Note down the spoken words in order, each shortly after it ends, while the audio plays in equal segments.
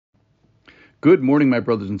Good morning, my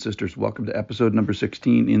brothers and sisters. Welcome to episode number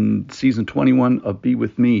 16 in season 21 of Be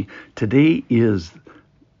With Me. Today is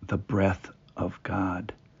the breath of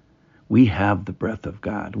God. We have the breath of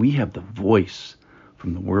God. We have the voice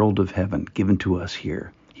from the world of heaven given to us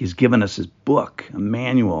here. He's given us his book, a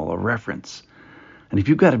manual, a reference. And if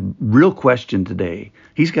you've got a real question today,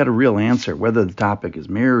 he's got a real answer, whether the topic is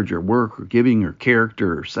marriage or work or giving or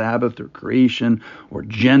character or Sabbath or creation or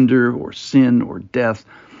gender or sin or death.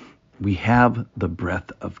 We have the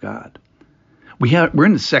breath of God. We're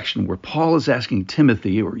in the section where Paul is asking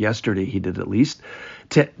Timothy, or yesterday he did at least,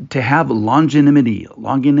 to have longanimity,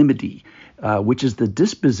 which is the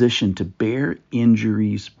disposition to bear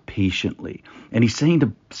injuries patiently. And he's saying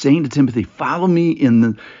to Timothy, follow me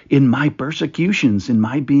in my persecutions, in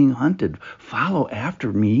my being hunted. Follow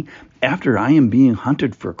after me after I am being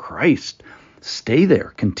hunted for Christ. Stay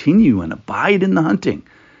there, continue, and abide in the hunting.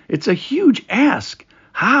 It's a huge ask.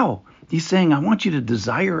 How? He's saying, I want you to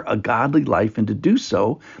desire a godly life, and to do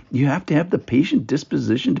so, you have to have the patient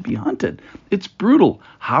disposition to be hunted. It's brutal.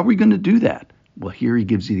 How are we going to do that? Well, here he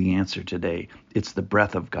gives you the answer today. It's the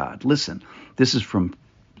breath of God. Listen, this is from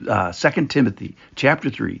 2 Timothy chapter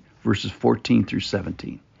 3, verses 14 through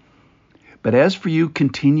 17. But as for you,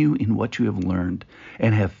 continue in what you have learned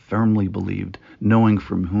and have firmly believed, knowing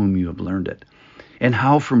from whom you have learned it, and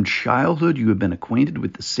how from childhood you have been acquainted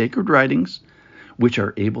with the sacred writings, which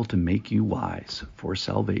are able to make you wise for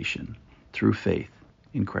salvation through faith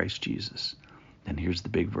in Christ Jesus. And here's the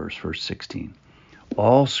big verse, verse 16.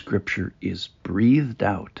 All Scripture is breathed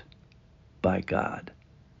out by God.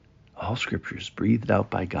 All Scripture is breathed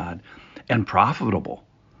out by God and profitable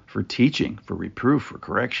for teaching, for reproof, for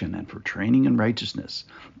correction, and for training in righteousness,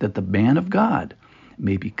 that the man of God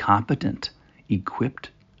may be competent,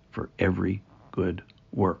 equipped for every good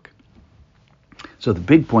work. So the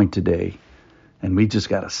big point today, and we just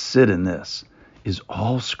got to sit in this, is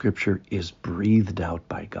all Scripture is breathed out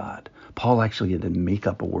by God. Paul actually had to make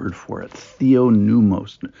up a word for it.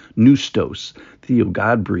 Theopneustos. Theo,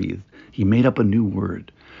 God breathed. He made up a new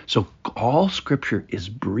word. So all Scripture is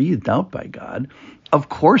breathed out by God. Of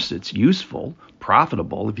course it's useful,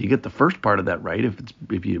 profitable. If you get the first part of that right,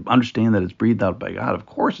 if you understand that it's breathed out by God, of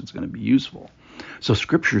course it's going to be useful. So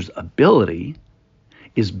Scripture's ability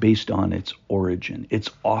is based on its origin, its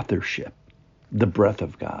authorship, the breath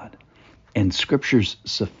of God. And Scripture's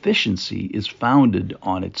sufficiency is founded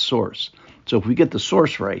on its source. So if we get the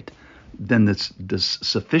source right, then this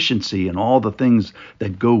sufficiency and all the things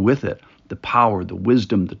that go with it, the power, the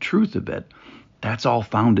wisdom, the truth of it, that's all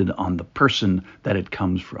founded on the person that it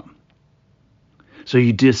comes from. So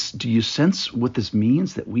do you sense what this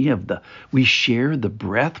means? That we share the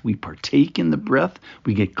breath, we partake in the breath,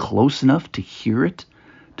 we get close enough to hear it,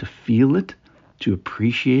 to feel it, to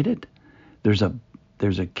appreciate it. There's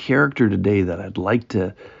a character today that I'd like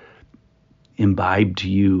to imbibe to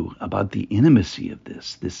you about the intimacy of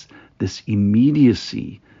this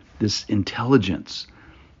immediacy, this intelligence,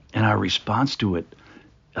 and our response to it,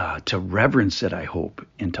 to reverence it, I hope,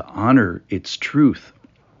 and to honor its truth.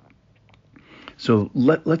 So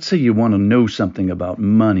let's say you want to know something about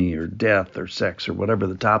money or death or sex or whatever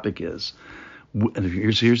the topic is.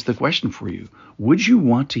 Here's the question for you. Would you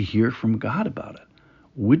want to hear from God about it?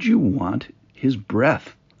 Would you want his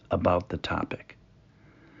breath about the topic?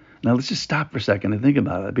 Now, let's just stop for a second and think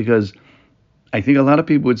about it, because I think a lot of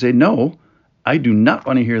people would say, no, I do not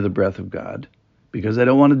want to hear the breath of God because I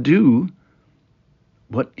don't want to do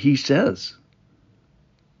what he says.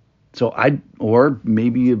 So or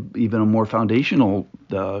maybe even a more foundational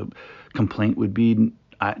complaint would be,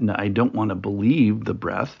 I don't want to believe the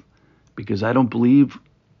breath because I don't believe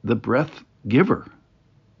the breath giver.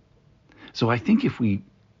 So I think if we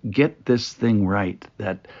get this thing right,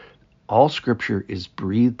 that all Scripture is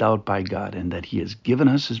breathed out by God and that he has given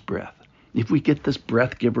us his breath, if we get this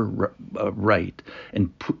breath giver right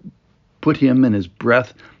and put him and his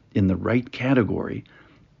breath in the right category,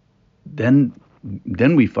 then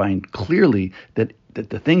we find clearly that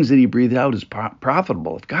the things that he breathed out is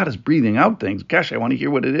profitable. If God is breathing out things, gosh, I want to hear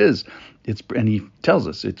what it is. And he tells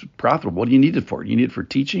us it's profitable. What do you need it for? You need it for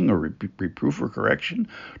teaching or reproof or correction,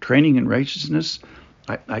 training in righteousness.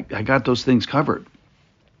 I got those things covered.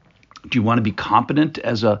 Do you want to be competent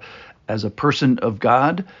as a person of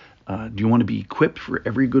God? Do you want to be equipped for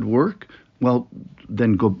every good work? Well,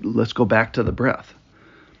 then let's go back to the breath.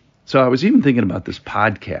 So I was even thinking about this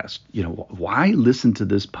podcast. Why listen to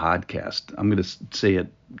this podcast? I'm going to say it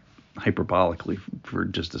hyperbolically for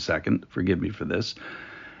just a second. Forgive me for this.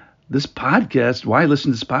 This podcast, why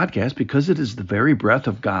listen to this podcast? Because it is the very breath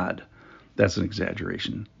of God That's an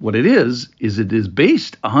exaggeration. What it is it is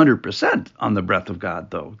based 100% on the breath of God,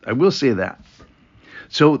 though. I will say that.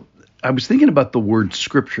 So I was thinking about the word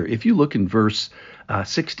scripture. If you look in verse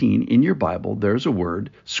 16 in your Bible, there's a word,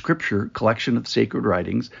 scripture, collection of sacred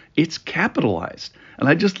writings. It's capitalized. And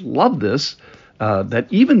I just love this, that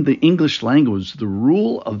even the English language, the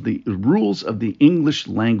rules of the English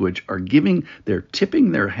language are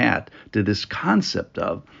tipping their hat to this concept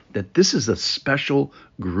of that this is a special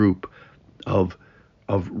group of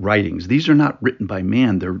writings. These are not written by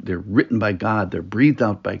man. They're written by God. They're breathed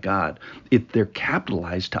out by God. They're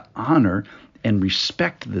capitalized to honor and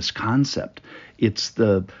respect this concept. It's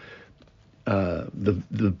the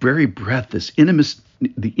very breath,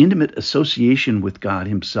 the intimate association with God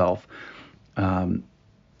Himself.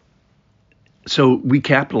 So we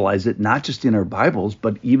capitalize it not just in our Bibles,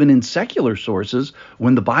 but even in secular sources.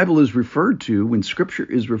 When the Bible is referred to, when Scripture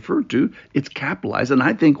is referred to, it's capitalized. And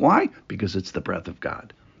I think why? Because it's the breath of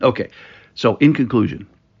God. Okay, so in conclusion,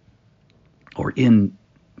 or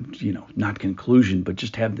not conclusion, but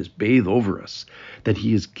just have this bathe over us, that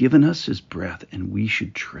He has given us His breath and we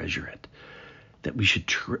should treasure it, that we should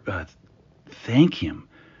thank Him.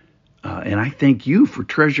 And I thank you for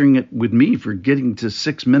treasuring it with me, for getting to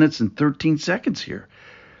 6 minutes and 13 seconds here.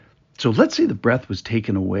 So let's say the breath was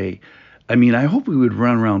taken away. I mean, I hope we would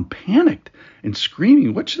run around panicked and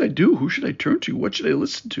screaming, what should I do? Who should I turn to? What should I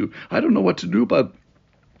listen to? I don't know what to do about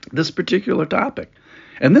this particular topic.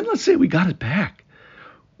 And then let's say we got it back.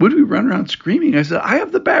 Would we run around screaming? I said, I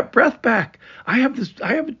have the breath back. I have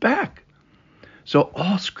it back. So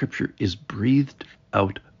all Scripture is breathed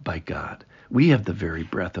out by God. We have the very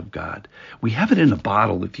breath of God. We have it in a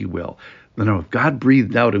bottle, if you will. If God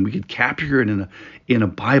breathed out and we could capture it in a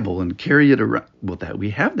Bible and carry it around, well, we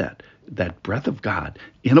have that. That breath of God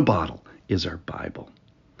in a bottle is our Bible.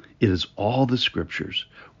 It is all the Scriptures.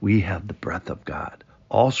 We have the breath of God.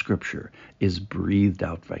 All Scripture is breathed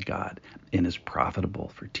out by God and is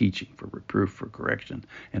profitable for teaching, for reproof, for correction,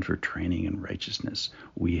 and for training in righteousness.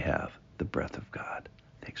 We have the breath of God.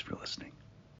 Thanks for listening.